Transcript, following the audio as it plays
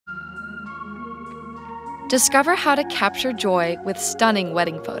Discover how to capture joy with stunning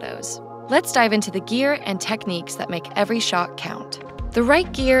wedding photos. Let's dive into the gear and techniques that make every shot count. The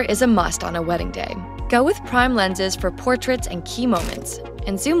right gear is a must on a wedding day. Go with prime lenses for portraits and key moments,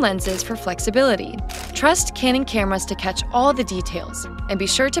 and zoom lenses for flexibility. Trust Canon cameras to catch all the details, and be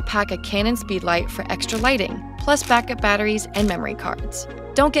sure to pack a Canon speedlight for extra lighting, plus backup batteries and memory cards.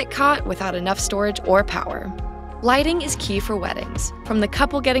 Don't get caught without enough storage or power. Lighting is key for weddings, from the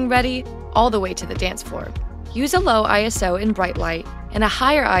couple getting ready all the way to the dance floor. Use a low ISO in bright light and a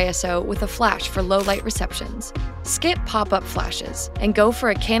higher ISO with a flash for low light receptions. Skip pop-up flashes and go for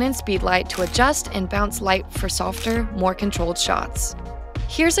a Canon speedlight to adjust and bounce light for softer, more controlled shots.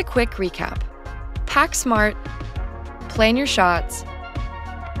 Here's a quick recap. Pack smart, plan your shots,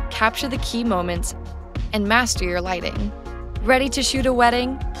 capture the key moments, and master your lighting. Ready to shoot a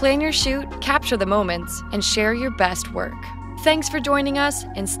wedding? Plan your shoot, capture the moments, and share your best work. Thanks for joining us,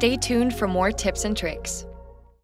 and stay tuned for more tips and tricks.